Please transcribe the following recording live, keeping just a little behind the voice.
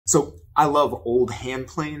So I love old hand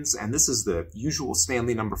planes, and this is the usual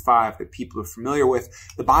Stanley number 5 that people are familiar with.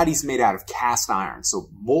 The body's made out of cast iron, so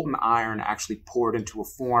molten iron actually poured into a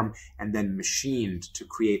form and then machined to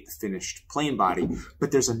create the finished plane body.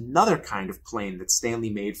 But there's another kind of plane that Stanley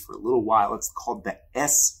made for a little while. It's called the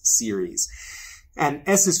S series. And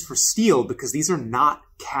S is for steel because these are not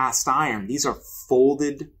cast iron. These are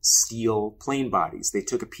folded steel plane bodies. They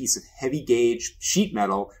took a piece of heavy gauge sheet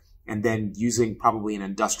metal and then using probably an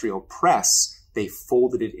industrial press, they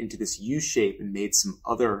folded it into this U shape and made some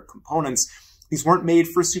other components. These weren't made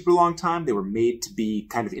for a super long time. They were made to be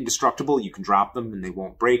kind of indestructible. You can drop them and they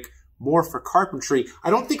won't break. More for carpentry. I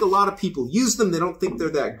don't think a lot of people use them. They don't think they're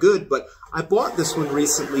that good, but I bought this one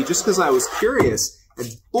recently just because I was curious.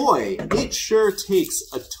 And boy, it sure takes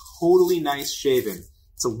a totally nice shaving.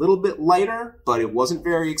 It's a little bit lighter, but it wasn't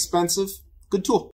very expensive. Good tool.